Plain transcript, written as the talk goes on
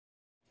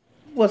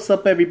What's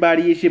up,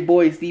 everybody? It's your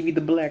boy Stevie the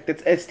Black.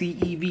 That's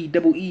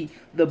STEVEE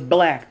the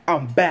Black.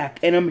 I'm back,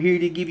 and I'm here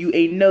to give you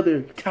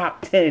another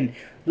top 10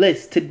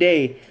 list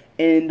today.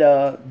 And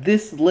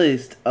this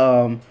list,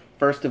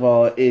 first of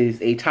all,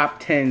 is a top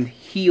 10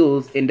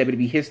 heels in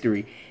WWE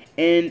history.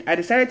 And I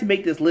decided to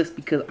make this list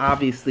because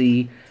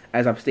obviously,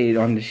 as I've stated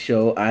on the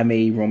show, I'm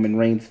a Roman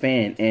Reigns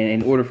fan, and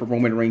in order for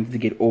Roman Reigns to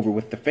get over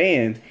with the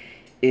fans,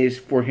 is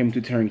for him to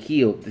turn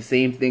heel. The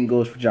same thing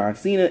goes for John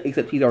Cena,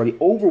 except he's already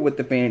over with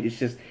the fans. It's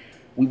just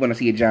we want to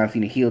see a John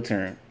Cena heel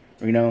turn.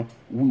 You know,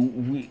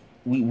 we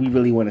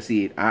really want to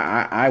see it.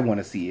 I want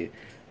to see it.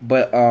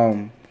 But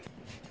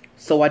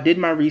so I did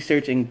my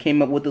research and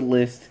came up with a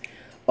list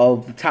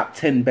of the top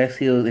 10 best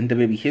heels in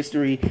WWE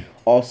history.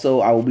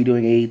 Also, I will be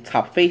doing a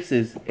top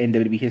faces in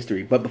WWE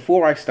history. But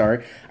before I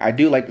start, I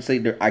do like to say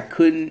that I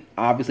couldn't,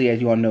 obviously,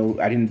 as you all know,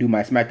 I didn't do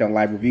my SmackDown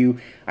Live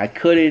review. I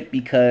couldn't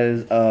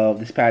because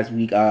of this past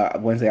week,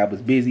 Wednesday, I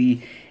was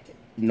busy,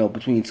 you know,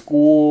 between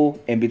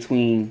school and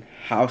between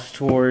house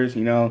chores,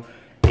 you know.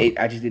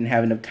 I just didn't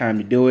have enough time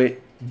to do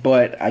it.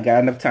 But I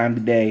got enough time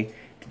today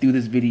to do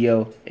this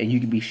video, and you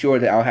can be sure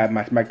that I'll have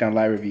my SmackDown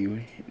Live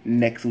review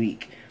next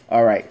week.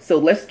 Alright, so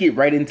let's get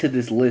right into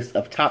this list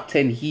of top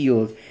 10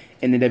 heels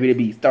in the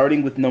WWE,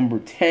 starting with number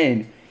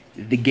 10,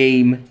 the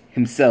game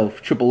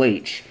himself, Triple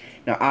H.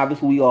 Now,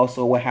 obviously, we all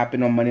saw what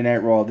happened on Monday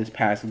Night Raw this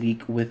past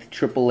week with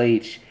Triple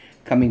H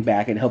coming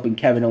back and helping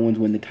Kevin Owens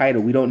win the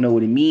title. We don't know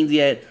what it means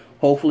yet.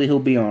 Hopefully, he'll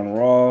be on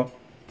Raw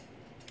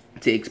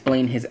to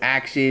explain his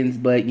actions,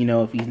 but, you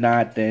know, if he's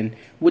not, then,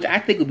 which I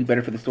think would be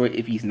better for the story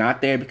if he's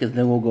not there, because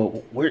then we'll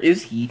go, where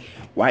is he?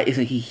 Why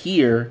isn't he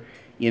here?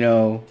 You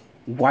know,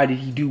 why did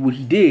he do what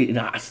he did?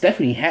 And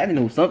Stephanie had to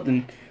know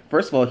something.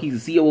 First of all,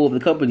 he's the COO of the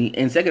company,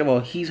 and second of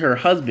all, he's her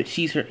husband.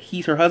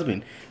 He's her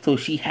husband, so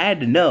she had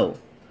to know,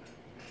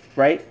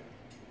 right?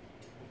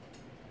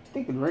 I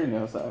think it's raining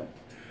outside.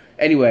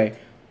 Anyway,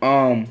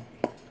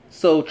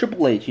 so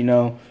Triple H, you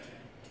know,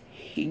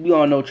 we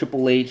all know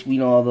Triple H. We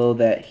know, although,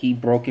 that he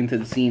broke into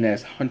the scene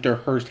as Hunter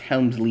Hearst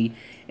Helmsley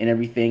and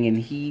everything, and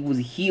he was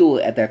a heel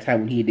at that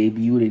time when he had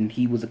debuted, and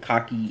he was a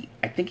cocky,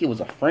 I think it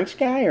was a French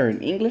guy or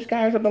an English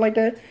guy or something like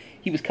that.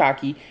 He was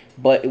cocky,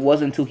 but it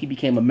wasn't until he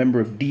became a member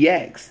of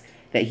DX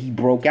that he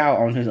broke out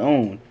on his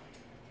own.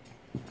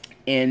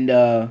 And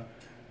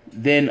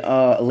then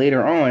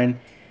later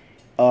on,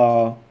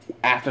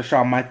 after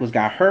Shawn Michaels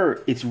got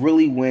hurt, it's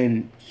really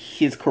when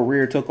his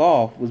career took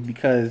off, was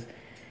because,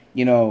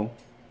 you know,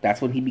 that's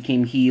when he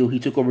became heel. He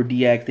took over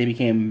DX. They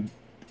became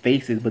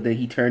faces, but then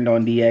he turned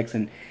on DX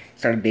and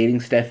started dating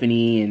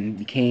Stephanie and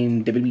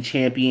became WWE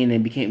champion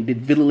and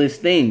did villainous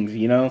things,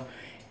 you know.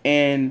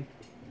 And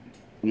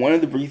one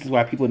of the reasons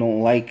why people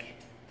don't like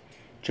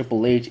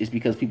Triple H is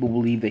because people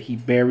believe that he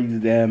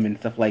buries them and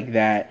stuff like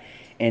that,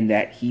 and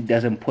that he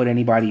doesn't put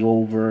anybody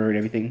over and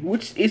everything,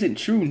 which isn't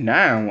true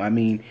now. I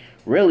mean,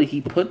 really, he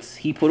put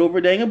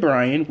over Daniel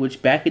Bryan,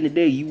 which back in the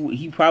day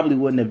he probably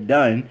wouldn't have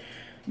done,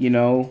 you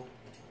know.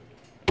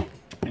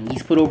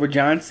 He's put over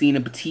John Cena,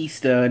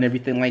 Batista, and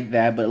everything like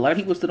that. But a lot of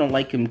people still don't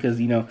like him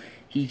because, you know,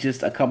 he's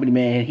just a company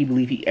man.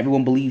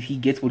 Everyone believes he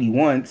gets what he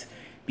wants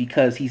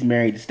because he's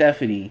married to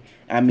Stephanie.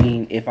 I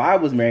mean, if I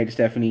was married to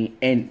Stephanie,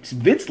 and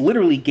Vince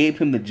literally gave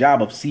him the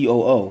job of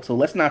COO, so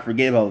let's not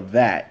forget about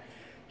that.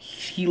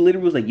 He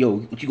literally was like, yo,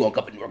 what you gonna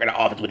come and work in the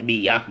office with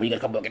me, huh? When you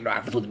gonna come work in the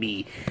office with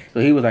me? So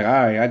he was like, all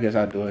right, I guess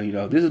I'll do it. You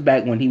know, this is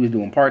back when he was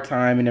doing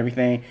part-time and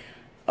everything.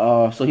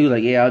 So he was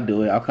like, yeah, I'll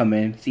do it. I'll come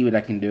in, see what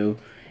I can do.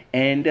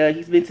 And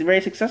he's been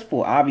very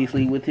successful,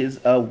 obviously, with his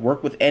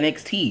work with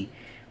NXT.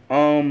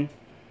 Obviously,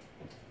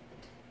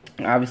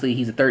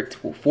 he's a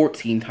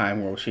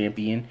 14-time world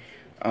champion.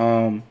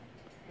 Yeah,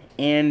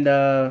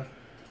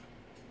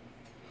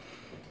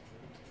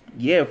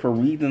 for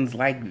reasons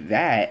like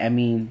that, I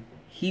mean,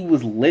 he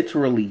was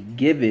literally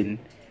given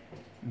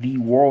the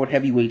World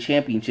Heavyweight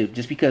Championship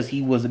just because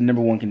he was the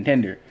 #1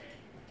 contender.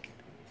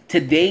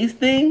 Today's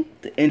thing,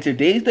 in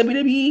today's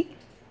WWE,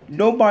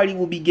 nobody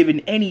will be given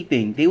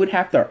anything. They would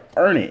have to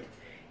earn it.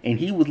 And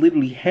he was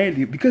literally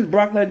handed, because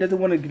Brock Lesnar doesn't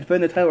want to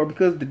defend the title, or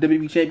because the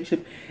WWE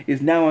Championship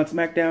is now on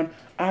SmackDown,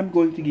 I'm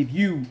going to give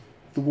you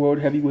the World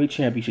Heavyweight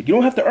Championship. You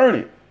don't have to earn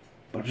it,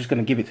 but I'm just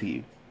going to give it to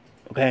you.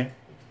 Okay?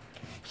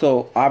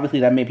 So,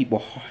 obviously, that made people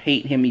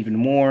hate him even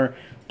more.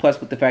 Plus,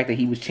 with the fact that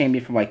he was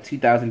champion from like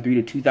 2003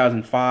 to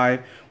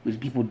 2005, which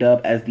people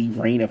dub as the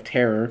Reign of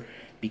Terror,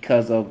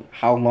 because of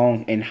how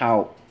long and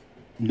how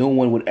no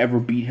one would ever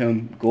beat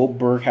him.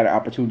 Goldberg had an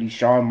opportunity.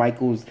 Shawn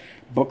Michaels,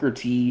 Booker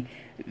T,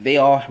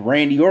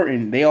 Randy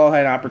Orton, they all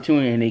had an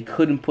opportunity and they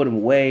couldn't put him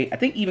away. I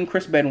think even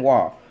Chris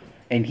Benoit,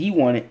 and he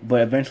won it,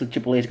 but eventually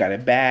Triple H got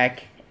it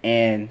back,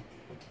 and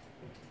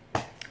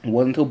it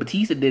wasn't until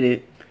Batista did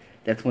it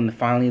that's when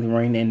finally the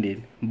reign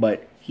ended.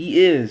 But he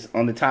is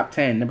on the top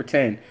 10, number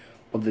 10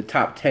 of the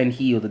top 10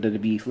 heels of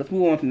WWE. So let's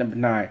move on to number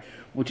 9,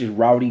 which is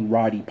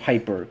Roddy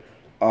Piper.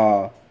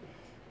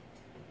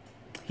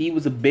 He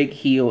was a big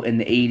heel in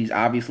the 80s,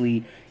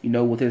 obviously, you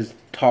know, with his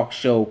talk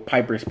show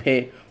Piper's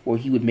Pit, where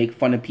he would make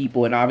fun of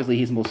people. And obviously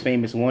his most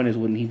famous one is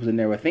when he was in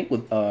there, I think,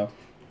 with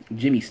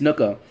Jimmy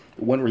Snuka.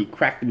 the one where he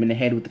cracked him in the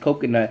head with the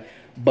coconut.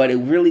 But it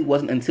really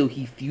wasn't until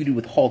he feuded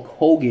with Hulk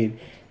Hogan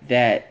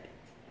that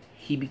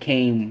he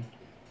became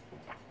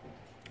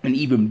an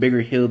even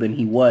bigger heel than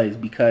he was,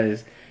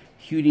 because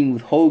feuding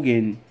with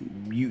Hogan,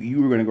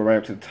 you were going to go right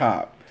up to the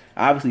top.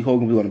 Obviously,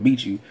 Hogan was going to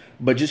beat you,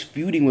 but just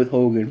feuding with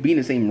Hogan, being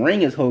in the same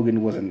ring as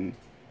Hogan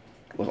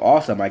was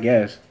awesome, I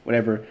guess.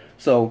 Whatever.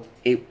 So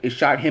it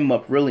shot him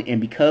up really,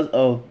 and because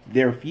of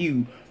their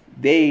feud,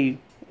 they,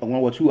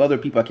 along with two other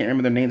people, I can't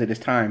remember their names at this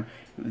time,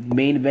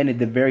 main evented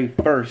the very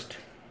first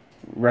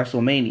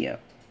WrestleMania.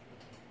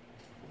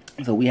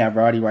 So we have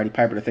Roddy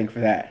Piper to thank for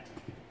that.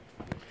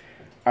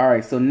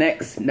 Alright, so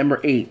next, number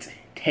 8,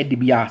 Ted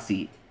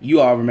DiBiase. You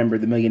all remember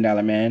the $1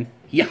 Million Man.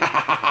 Yeah.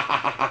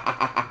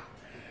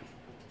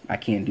 I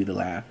can't do the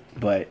laugh,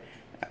 but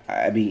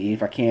I mean,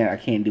 if I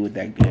can't do it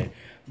that good.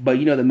 But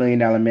you know the $1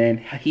 Million Man,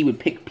 he would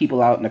pick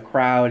people out in the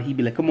crowd. He'd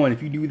be like, come on,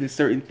 if you do this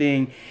certain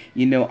thing,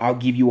 you know, I'll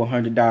give you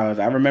 $100.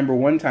 I remember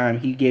one time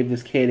he gave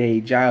this kid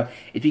a job.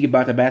 If he could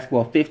bounce a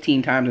basketball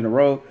 15 times in a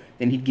row,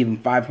 then he'd give him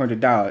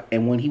 $500.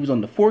 And when he was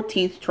on the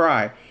 14th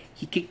try,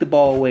 he kicked the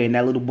ball away and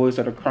that little boy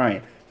started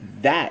crying.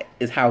 That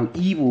is how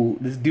evil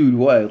this dude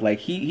was. Like,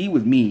 he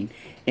was mean.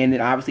 And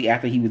then obviously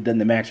after he was done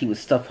the match, he would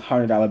stuff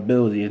 $100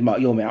 bills in his mouth.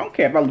 Yo, man, I don't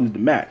care if I lose the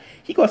match.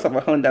 He gonna stuff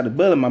 $100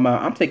 bill in my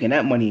mouth. I'm taking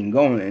that money and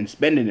going and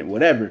spending it,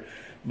 whatever.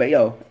 But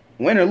yo,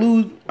 win or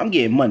lose, I'm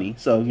getting money.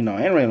 So, you know,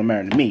 it ain't really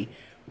matter to me.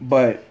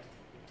 But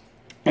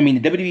I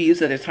mean, the WWE used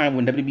to at a time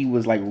when WWE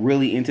was like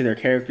really into their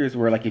characters,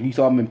 where like if you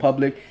saw them in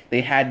public,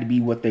 they had to be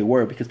what they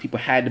were, because people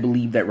had to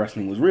believe that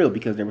wrestling was real,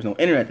 because there was no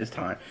internet at this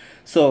time.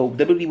 So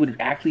WWE would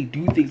actually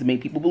do things to make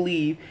people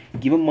believe,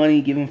 give him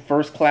money, give him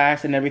first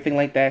class and everything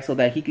like that, so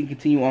that he can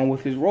continue on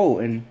with his role,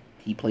 and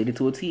he played it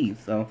to a T.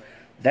 So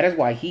that is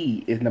why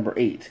he is number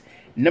 8.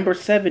 Number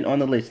 7 on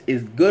the list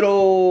is good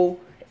old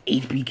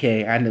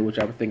HBK. I know what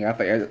y'all were thinking. Y'all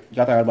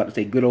thought I was about to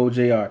say good old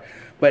JR.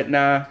 But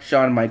nah,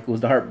 Shawn Michaels,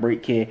 the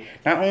Heartbreak Kid.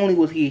 Not only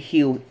was he a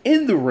heel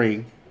in the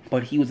ring,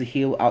 but he was a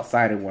heel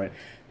outside of one.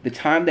 The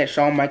time that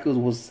Shawn Michaels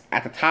was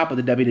at the top of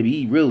the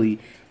WWE really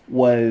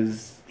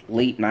was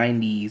late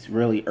 90s,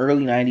 really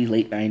early 90s,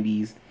 late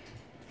 90s.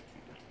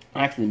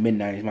 Actually mid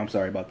 90s, I'm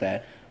sorry about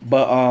that.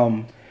 But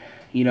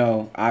you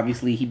know,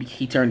 obviously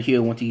he turned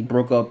heel once he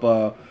broke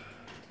up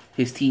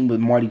his team with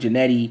Marty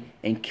Jannetty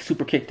and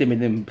super kicked him and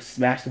then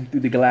smashed him through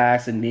the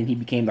glass, and then he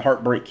became the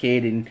Heartbreak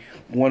Kid and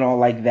went all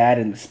like that,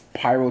 and the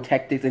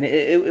pyrotechnics, and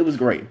it was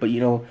great. But you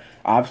know,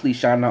 obviously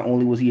Shawn, not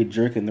only was he a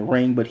jerk in the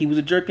ring, but he was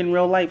a jerk in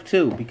real life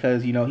too,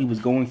 because you know he was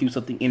going through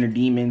something, inner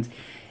demons.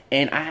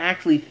 And I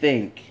actually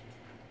think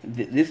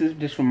this is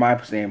just from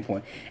my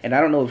standpoint, and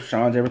I don't know if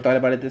Shawn's ever thought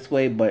about it this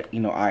way, but you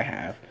know, I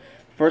have.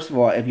 First of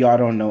all, if y'all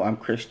don't know, I'm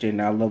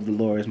Christian. I love the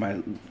Lord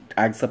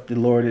I accept the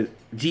Lord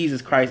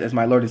Jesus Christ as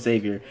my Lord and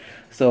Savior.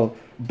 So,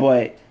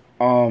 but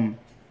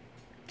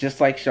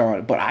just like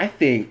Shawn, but I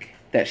think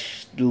that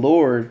the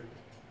Lord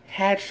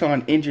had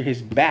Shawn injure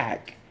his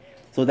back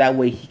so that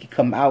way he could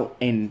come out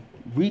and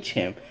reach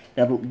him.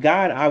 Now,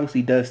 God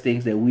obviously does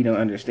things that we don't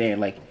understand.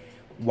 Like,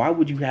 why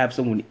would you have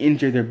someone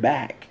injure their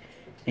back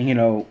and, you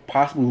know,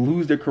 possibly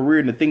lose their career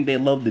in the thing they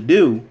love to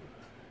do?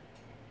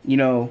 You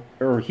know,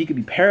 or he could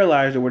be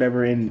paralyzed or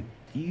whatever, and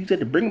you said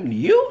to bring him to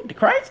you, to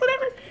Christ,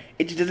 whatever.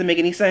 It just doesn't make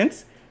any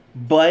sense.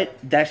 But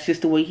that's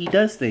just the way he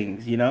does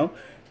things, you know.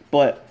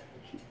 But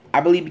I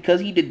believe because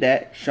he did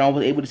that, Shawn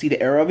was able to see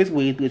the error of his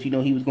ways, because, you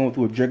know, he was going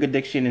through a drug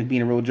addiction and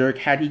being a real jerk.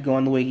 Had he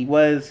gone the way he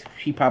was,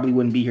 he probably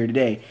wouldn't be here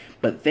today.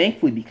 But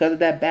thankfully, because of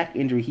that back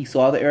injury, he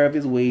saw the error of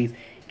his ways,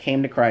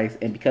 came to Christ,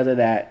 and because of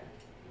that,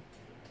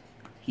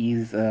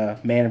 he's a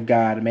man of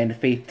God, a man of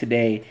faith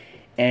today.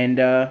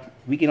 And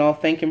we can all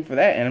thank him for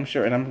that, and I'm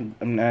sure,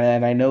 and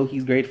I know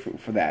he's grateful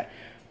for that.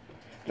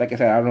 Like I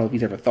said, I don't know if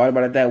he's ever thought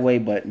about it that way,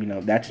 but you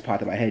know, that just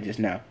popped in my head just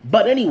now.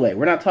 But anyway,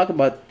 we're not talking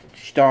about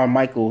Shawn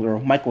Michaels or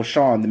Michael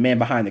Shawn, the man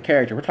behind the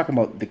character. We're talking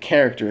about the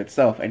character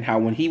itself, and how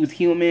when he was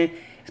heel, man,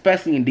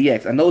 especially in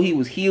DX, I know he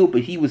was heel,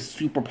 but he was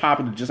super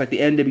popular, just like the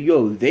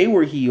NWO. They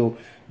were heel,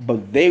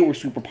 but they were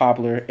super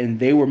popular, and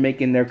they were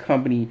making their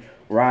company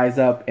rise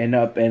up and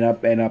up and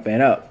up and up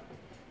and up.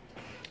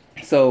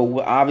 So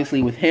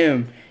obviously with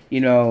him,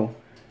 you know,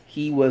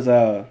 he was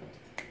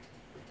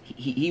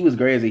he was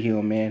great as a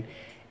heel, man.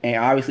 And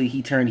obviously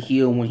he turned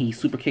heel when he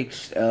super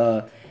kicked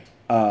Hulk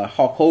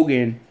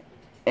Hogan,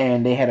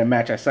 and they had a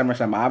match at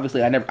SummerSlam.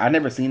 Obviously, I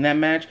never seen that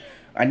match.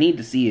 I need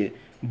to see it,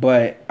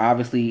 but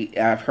obviously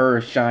I've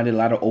heard Shawn did a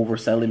lot of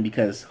overselling,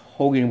 because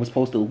Hogan was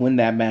supposed to win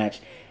that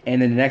match,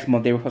 and then the next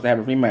month they were supposed to have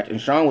a rematch,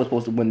 and Shawn was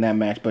supposed to win that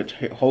match, but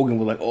Hogan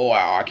was like, "Oh,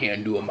 I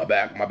can't do it. My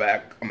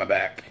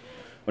back,"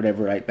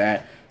 whatever like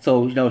that.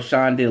 So you know,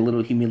 Shawn did a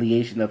little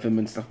humiliation of him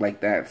and stuff like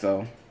that.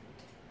 So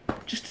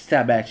just to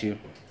stab at you,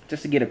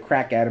 just to get a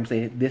crack at him,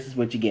 say this is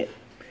what you get.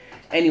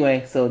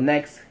 Anyway, so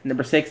next,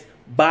 number 6,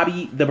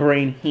 Bobby the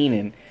Brain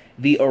Heenan.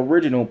 the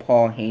original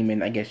Paul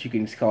Heyman, I guess you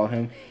can call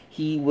him.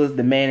 He was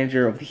the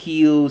manager of the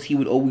heels. He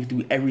would always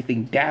do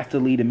everything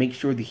dastardly to make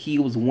sure the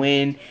heels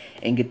win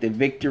and get the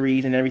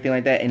victories and everything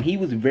like that. And he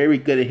was very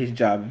good at his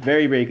job.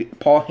 Very, very good.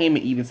 Paul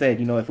Heyman even said,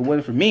 you know, if it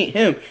wasn't for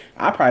him,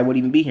 I probably wouldn't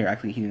even be here.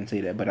 Actually, he didn't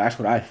say that, but that's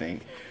what I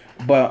think.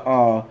 But,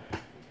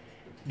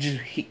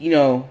 you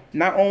know,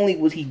 not only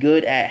was he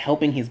good at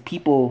helping his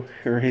people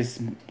or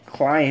his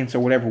clients or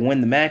whatever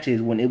win the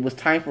matches, when it was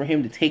time for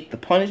him to take the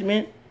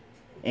punishment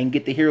and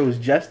get the hero's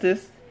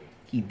justice,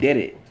 he did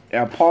it.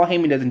 Now, Paul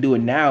Heyman doesn't do it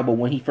now, but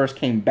when he first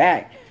came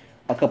back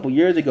a couple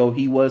years ago,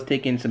 he was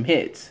taking some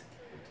hits.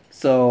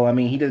 So, I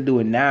mean, he doesn't do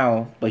it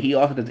now, but he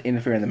also doesn't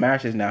interfere in the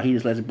matches now. He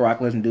just lets Brock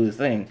Lesnar do his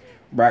thing.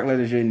 Brock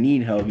Lesnar shouldn't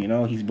need help, you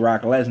know? He's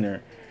Brock Lesnar.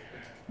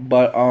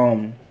 But,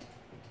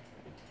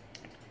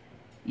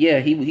 yeah,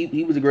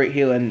 he was a great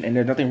heel, and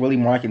there's nothing really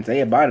more I can say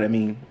about it. I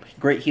mean,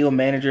 great heel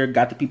manager,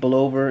 got the people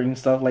over and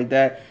stuff like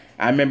that.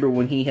 I remember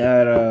when he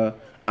had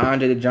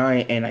Andre the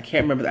Giant, and I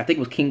can't remember, I think it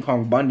was King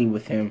Kong Bundy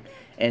with him,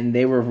 and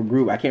they were a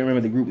group. I can't remember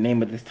the group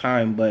name at this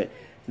time, but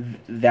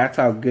that's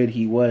how good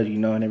he was, you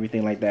know, and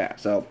everything like that.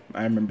 So,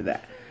 I remember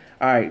that.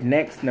 Alright,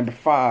 next, number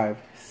 5,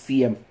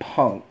 CM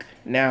Punk.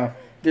 Now,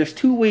 there's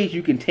two ways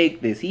you can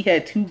take this. He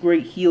had two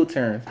great heel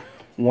turns.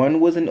 One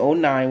was in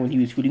 2009 when he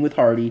was feuding with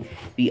Hardy.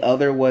 The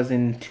other was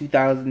in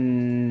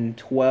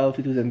 2012,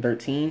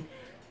 2013.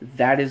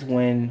 That is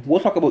when... We'll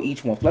talk about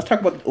each one. Let's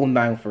talk about the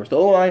 2009 first. The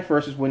 2009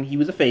 first is when he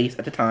was a face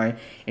at the time,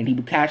 and he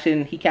cashed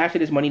in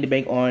his Money in the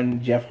Bank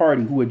on Jeff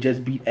Hardy, who had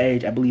just beat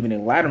Edge, I believe, in a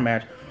ladder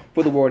match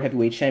for the World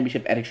Heavyweight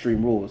Championship at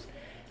Extreme Rules.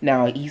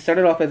 Now, he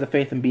started off as a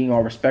face and being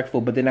all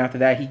respectful, but then after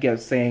that, he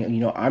kept saying,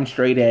 you know, I'm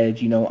straight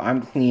edge, you know,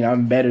 I'm clean,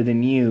 I'm better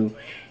than you,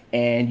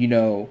 and, you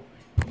know,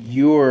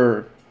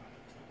 you're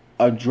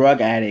a drug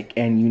addict,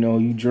 and you know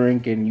you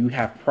drink and you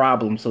have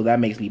problems, so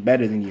that makes me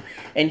better than you.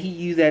 And he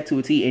used that to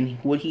a T, and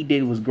what he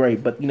did was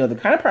great. But you know, the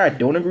kind of part I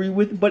don't agree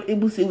with, but it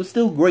was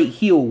still great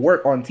heel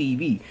work on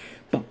TV.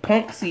 But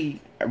Punk, see,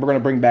 we're gonna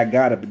bring back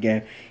God up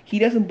again. He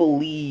doesn't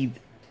believe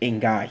in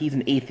God. He's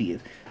an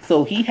atheist,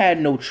 so he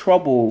had no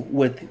trouble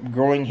with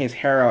growing his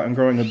hair out and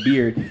growing a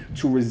beard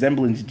to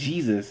resemblance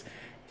Jesus.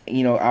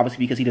 You know, obviously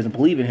because he doesn't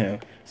believe in him.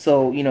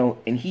 So you know,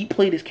 and he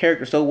played his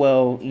character so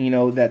well. You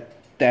know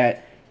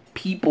that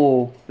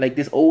people, like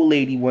this old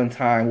lady one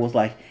time was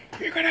like,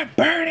 you're gonna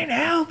burn in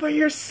hell for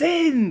your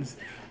sins,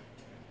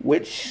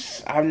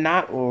 which I'm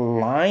not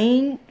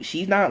lying,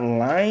 she's not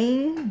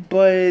lying,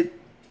 but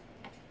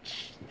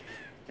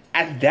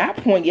at that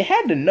point you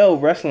had to know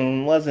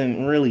wrestling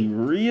wasn't really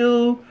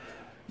real.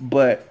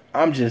 But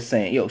I'm just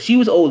saying, yo, she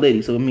was an old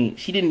lady, so I mean,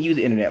 she didn't use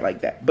the internet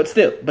like that, but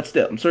still,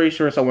 I'm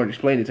sure someone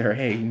explained it to her,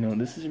 hey, you know,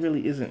 this is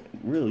really isn't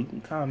real, you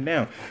can calm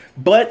down.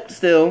 But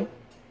still,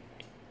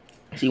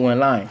 she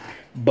wasn't lying.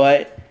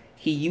 But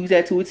he used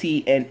that to a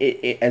T, and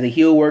it as a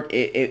heel work,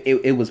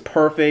 it was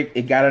perfect.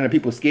 It got under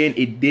people's skin.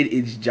 It did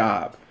its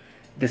job.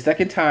 The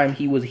second time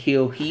he was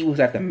heel, he was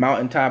at the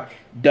mountaintop,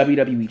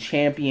 WWE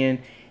champion.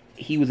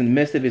 He was in the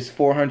midst of his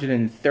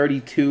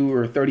 432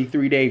 or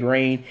 33-day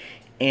reign,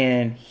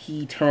 and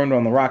he turned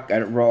on The Rock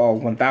at Raw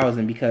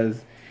 1000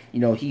 because, you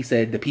know, he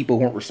said the people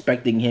weren't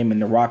respecting him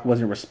and The Rock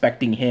wasn't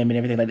respecting him and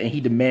everything like that. And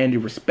he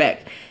demanded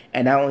respect.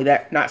 And not only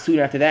that, not soon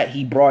after that,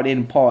 he brought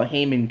in Paul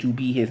Heyman to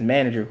be his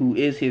manager, who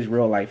is his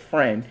real life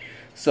friend.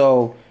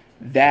 So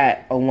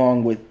that,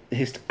 along with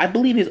his, I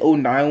believe his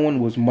 2009 one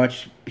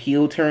was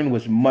heel turn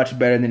was much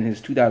better than his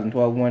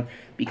 2012 one,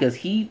 because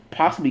he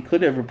possibly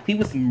could have, he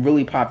was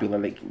really popular.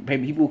 Like,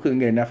 maybe people couldn't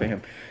get enough of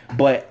him.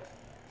 But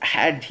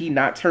had he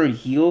not turned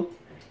heel,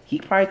 he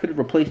probably could have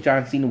replaced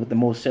John Cena with the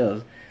most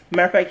sales.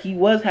 Matter of fact, he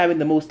was having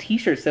the most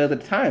t-shirt sales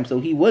at the time, so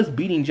he was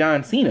beating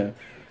John Cena.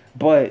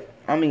 But,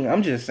 I mean,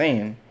 I'm just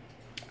saying,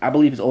 I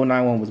believe his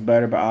 2009 one was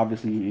better, but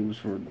obviously it was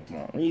for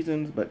wrong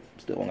reasons, but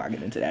still, I'm not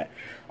getting into that.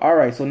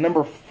 Alright, so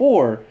number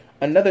 4,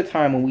 another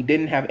time when we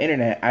didn't have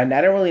internet. I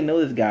don't really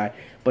know this guy,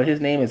 but his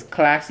name is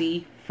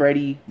Classy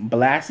Freddie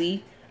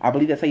Blassie. I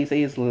believe that's how you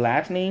say his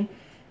last name.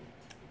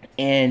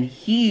 And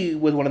he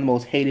was one of the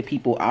most hated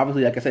people.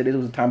 Obviously, like I said, this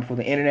was a time before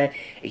the internet.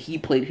 He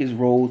played his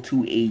role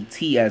to a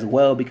T as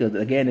well, because,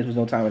 again, this was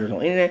no time where there was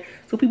no internet.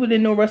 So people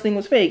didn't know wrestling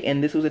was fake.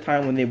 And this was a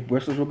time when the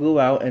wrestlers would go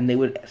out and they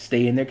would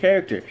stay in their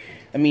character.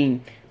 I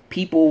mean,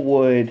 people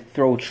would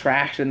throw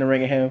trash in the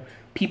ring at him.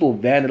 People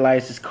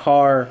vandalized his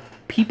car.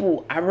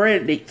 I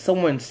read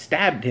someone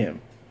stabbed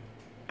him.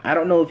 I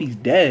don't know if he's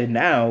dead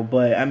now,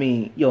 but, I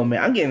mean, yo,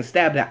 man, I'm getting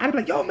stabbed at. I'm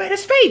like, yo, man,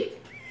 it's fake.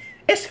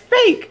 It's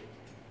fake.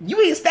 You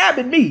ain't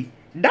stabbing me.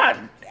 I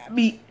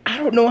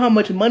don't know how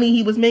much money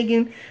he was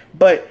making,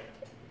 but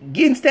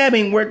getting stabbed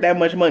ain't worth that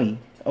much money,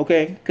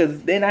 okay?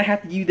 Because then I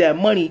have to use that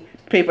money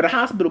to pay for the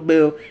hospital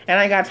bill, and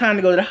I ain't got time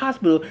to go to the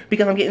hospital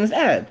because I'm getting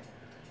stabbed.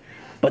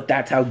 But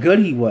that's how good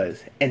he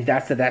was. And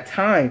that's at that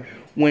time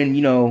when,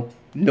 you know,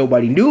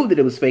 nobody knew that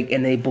it was fake,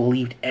 and they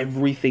believed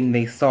everything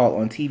they saw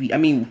on TV. I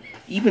mean,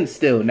 even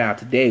still now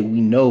today, we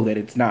know that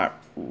it's not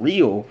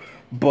real,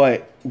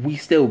 but we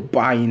still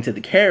buy into the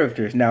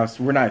characters. Now,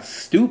 we're not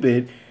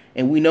stupid,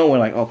 and we know, we're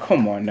like, oh,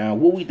 come on now.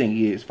 What we think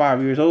he is,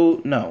 5 years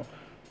old? No.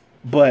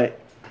 But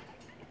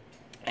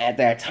at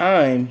that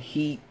time,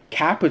 he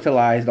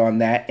capitalized on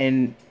that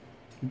and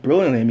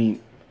brilliantly. I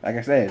mean, like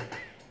I said,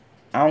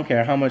 I don't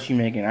care how much you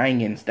making. I ain't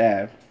getting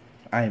stabbed.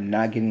 I am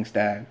not getting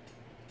stabbed.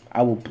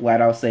 I will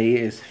flat out say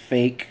it is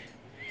fake.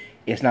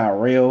 It's not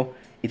real.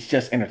 It's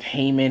just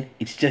entertainment.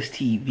 It's just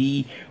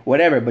TV.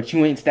 Whatever. But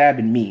you ain't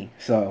stabbing me.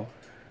 So,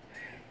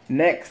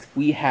 next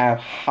we have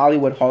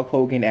Hollywood Hulk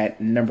Hogan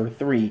at number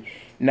 3.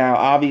 Now,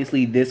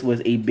 obviously, this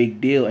was a big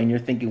deal. And you're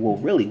thinking, well,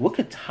 really, what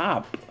could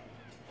top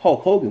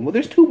Hulk Hogan? Well,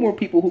 there's 2 more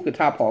people who could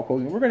top Hulk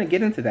Hogan. We're going to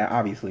get into that,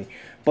 obviously.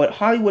 But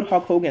Hollywood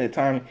Hulk Hogan at the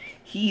time,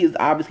 he is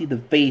obviously the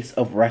face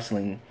of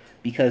wrestling.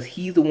 Because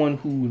he's the one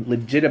who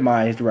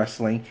legitimized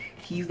wrestling.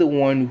 He's the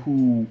one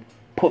who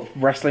put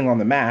wrestling on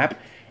the map.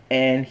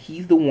 And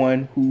he's the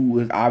one who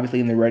was obviously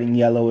in the red and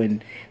yellow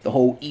and the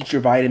whole eat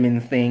your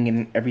vitamins thing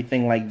and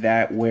everything like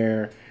that,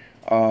 where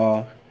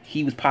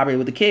he was popular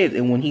with the kids.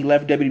 And when he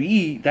left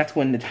WWE, that's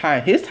when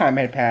his time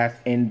had passed,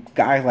 and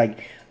guys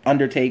like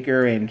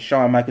Undertaker and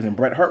Shawn Michaels and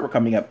Bret Hart were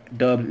coming up,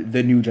 dubbed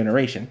the new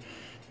generation.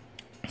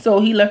 So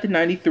he left in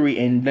 93,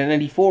 and then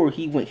 94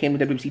 he came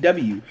to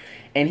WCW,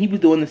 and he was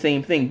doing the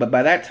same thing. But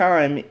by that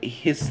time,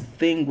 his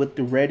thing with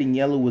the red and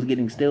yellow was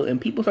getting stale,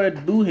 and people started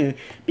to boo him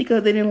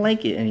because they didn't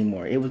like it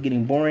anymore. It was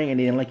getting boring, and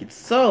they didn't like it.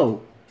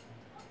 So,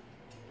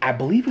 I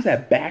believe it was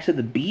at Bash at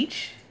the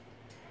Beach.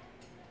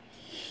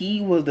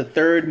 He was the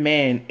 3rd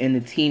man in the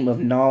team of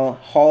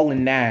Hall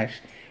and Nash.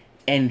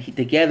 And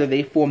together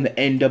they formed the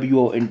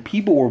NWO,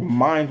 and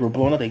minds were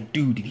blown up. Like,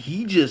 dude, did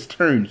he just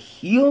turn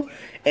heel?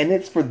 And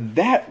it's for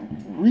that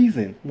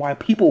reason why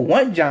people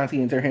want John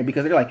Cena to turn heel,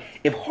 because they're like,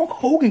 if Hulk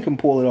Hogan can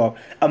pull it off,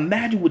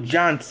 imagine what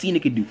John Cena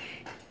could do.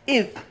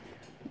 If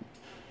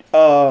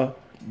Hulk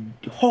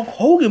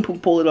Hogan can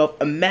pull it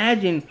off,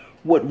 imagine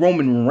what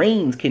Roman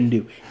Reigns can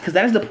do. Because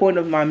that is the point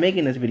of my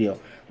making this video.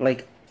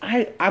 Like,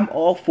 I'm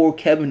all for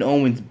Kevin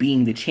Owens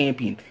being the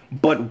champion,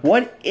 but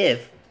what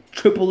if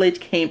Triple H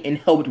came and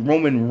helped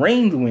Roman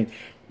Reigns win?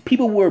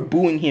 People were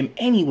booing him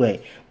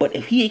anyway. But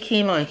if he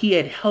came on, he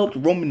had helped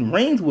Roman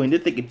Reigns win, they're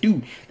thinking,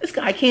 dude, this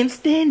guy can't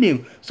stand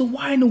him. So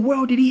why in the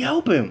world did he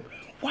help him?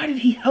 Why did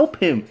he help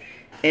him?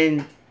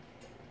 And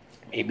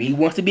maybe he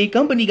wants to be a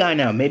company guy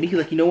now. Maybe he's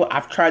like, you know what?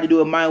 I've tried to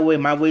do it my way.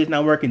 My way is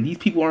not working. These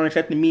people aren't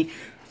accepting me.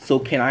 So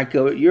can I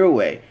go it your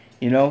way?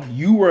 You know,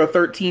 you were a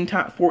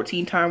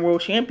 14-time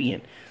world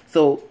champion.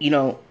 So, you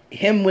know,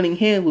 him winning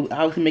him would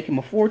obviously make him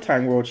a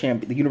 4-time world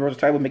champion. The Universal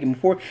title would make him a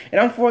 4.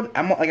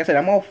 And like I said,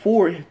 I'm all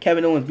for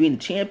Kevin Owens being the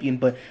champion.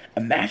 But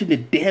imagine the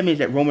damage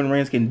that Roman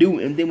Reigns can do.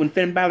 And then when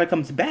Finn Balor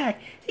comes back,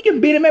 he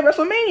can beat him at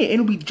WrestleMania. And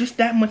it'll be just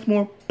that much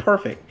more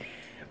perfect.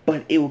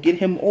 But it will get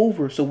him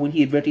over. So when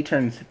he eventually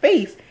turns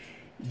face,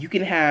 you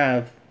can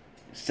have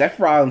Seth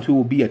Rollins, who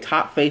will be a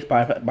top face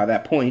by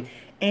that point.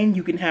 And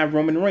you can have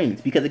Roman Reigns.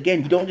 Because,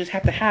 again, you don't just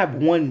have to have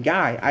one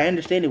guy. I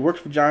understand it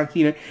works for John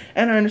Cena.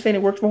 And I understand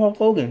it works for Hulk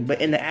Hogan.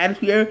 But in the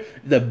Attitude Era,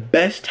 the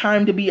best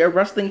time to be a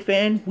wrestling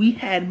fan, we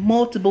had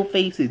multiple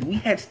faces. We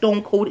had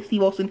Stone Cold,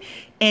 Steve Austin,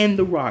 and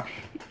The Rock.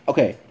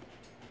 Okay.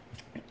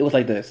 It was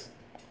like this.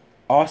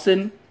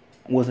 Austin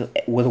was a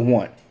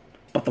 1.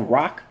 But The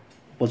Rock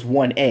was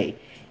 1A.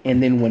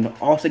 And then when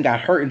Austin got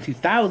hurt in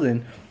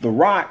 2000, The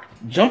Rock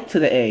jumped to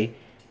the A.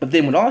 But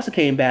then when Austin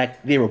came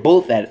back, they were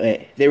both at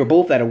A. They were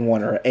both at a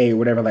 1 or an A or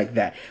whatever like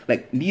that.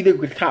 Like, neither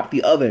could top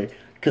the other,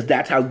 because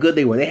that's how good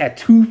they were. They had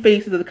 2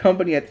 faces of the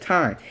company at the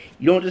time.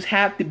 You don't just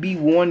have to be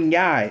one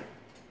guy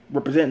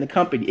representing the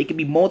company. It can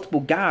be multiple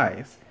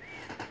guys.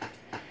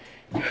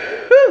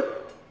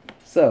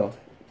 So,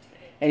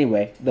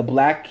 anyway, the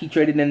black, he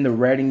traded in the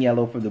red and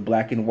yellow for the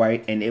black and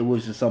white, and it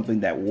was just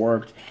something that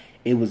worked.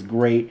 It was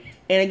great.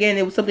 And again,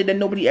 it was something that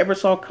nobody ever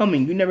saw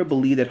coming. You never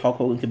believed that Hulk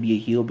Hogan could be a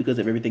heel because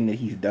of everything that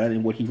he's done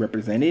and what he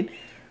represented.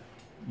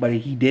 But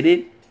he did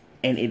it,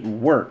 and it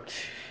worked.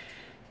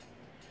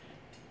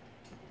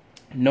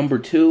 Number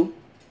 2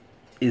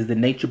 is the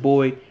Nature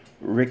Boy,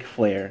 Ric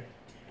Flair.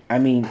 I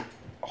mean,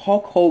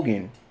 Hulk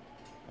Hogan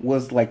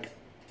was like,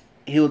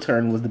 heel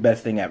turn was the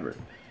best thing ever.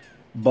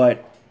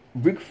 But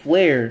Ric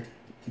Flair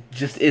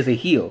just is a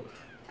heel.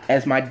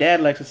 As my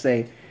dad likes to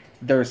say,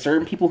 there are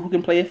certain people who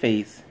can play a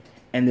face,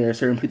 and there are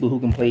certain people who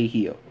can play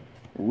heel.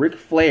 Ric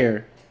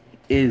Flair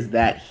is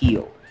that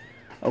heel.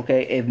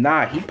 Okay, if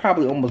not, he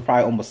probably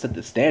almost set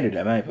the standard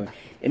at my point.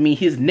 I mean,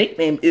 his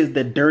nickname is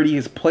the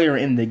dirtiest player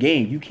in the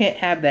game. You can't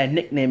have that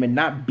nickname and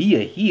not be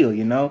a heel,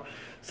 you know?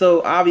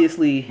 So,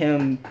 obviously,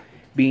 him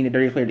being the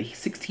dirtiest player, the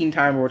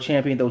 16-time world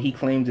champion, though he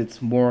claims it's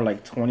more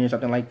like 20 or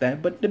something like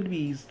that. But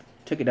WWE's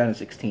took it down to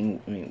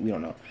 16. I mean, we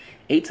don't know.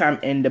 8-time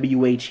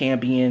NWA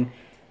champion.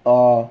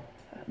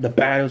 The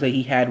battles that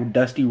he had with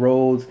Dusty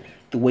Rhodes,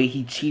 the way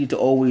he cheated to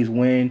always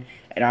win,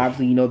 and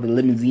obviously, you know, the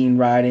limousine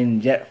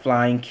riding, jet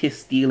flying, kiss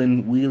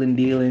stealing, wheeling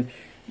dealing,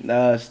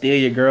 steal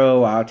your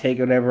girl, I'll take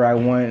whatever I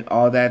want,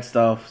 all that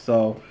stuff.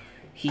 So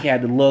he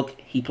had the look,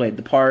 he played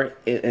the part,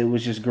 it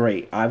was just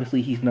great.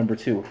 Obviously, he's number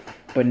 2.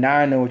 But now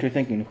I know what you're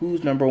thinking.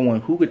 Who's number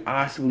 1? Who could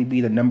possibly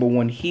be the number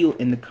 1 heel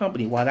in the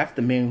company? Well, that's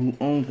the man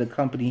who owns the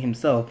company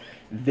himself,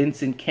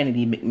 Vincent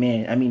Kennedy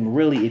McMahon. I mean,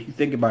 really, if you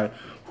think about it,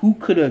 who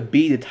could have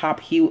been the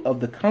top heel of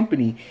the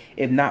company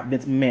if not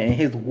Vince McMahon? And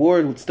his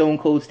wars with Stone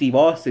Cold Steve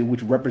Austin,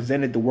 which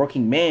represented the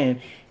working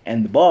man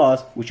and the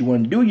boss, which you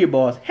want to do to your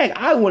boss. Heck,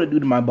 I want to do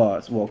to my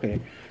boss. Well, okay,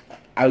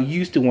 I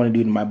used to want to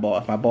do to my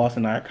boss. My boss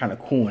and I are kind of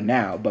cool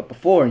now, but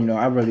before, you know,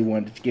 I really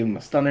wanted to give him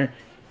a stunner,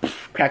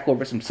 crack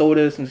over some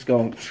sodas, and just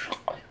go.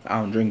 I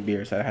don't drink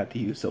beer, so I had to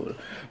use soda.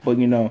 But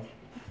you know,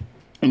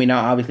 I mean,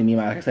 now obviously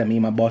like I said, me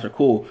and my boss are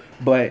cool.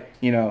 But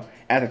you know,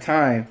 at the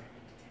time,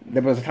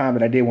 there was a time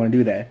that I did want to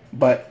do that.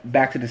 But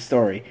back to the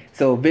story.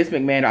 So Vince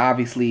McMahon,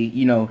 obviously,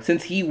 you know,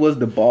 since he was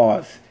the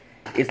boss,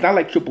 it's not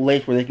like Triple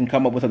H where they can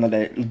come up with something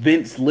that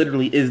Vince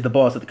literally is the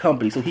boss of the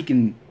company. So he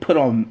can put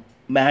on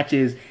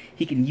matches.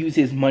 He can use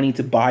his money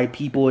to buy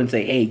people and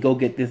say, hey, go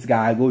get this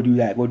guy, go do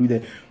that,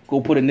 go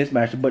put in this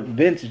match. But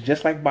Vince,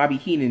 just like Bobby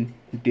Heenan,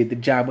 did the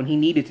job when he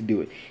needed to do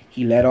it.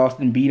 He let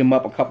Austin beat him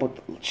up I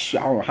don't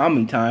know how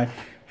many times.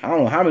 I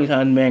don't know how many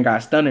times the man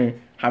got stunner.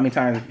 How many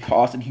times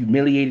Austin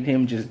humiliated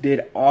him, just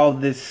did all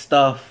this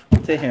stuff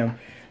to him.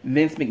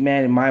 Vince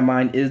McMahon, in my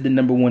mind, is the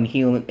 #1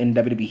 heel in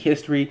WWE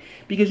history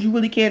because you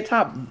really can't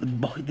top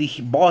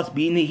the boss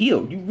being the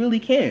heel. You really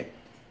can't.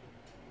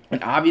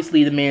 And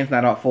obviously, the man's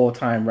not a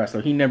full-time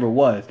wrestler. He never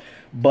was.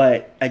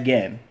 But,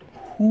 again,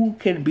 who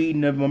can be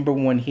the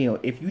 #1 heel?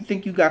 If you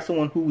think you got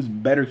someone who's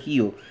better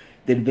heel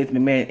than Vince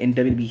McMahon in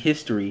WWE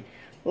history,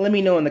 let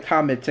me know in the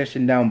comment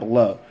section down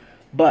below.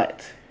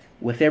 But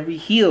with every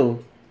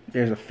heel,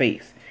 there's a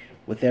face.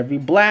 With every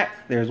black,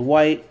 there's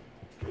white.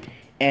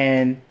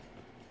 And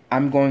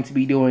I'm going to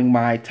be doing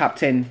my top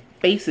 10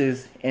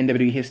 faces in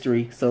WWE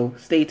history, so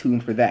stay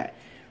tuned for that.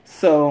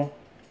 So,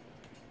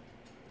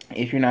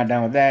 if you're not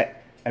down with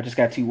that, I just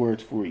got 2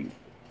 words for you.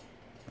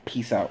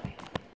 Peace out.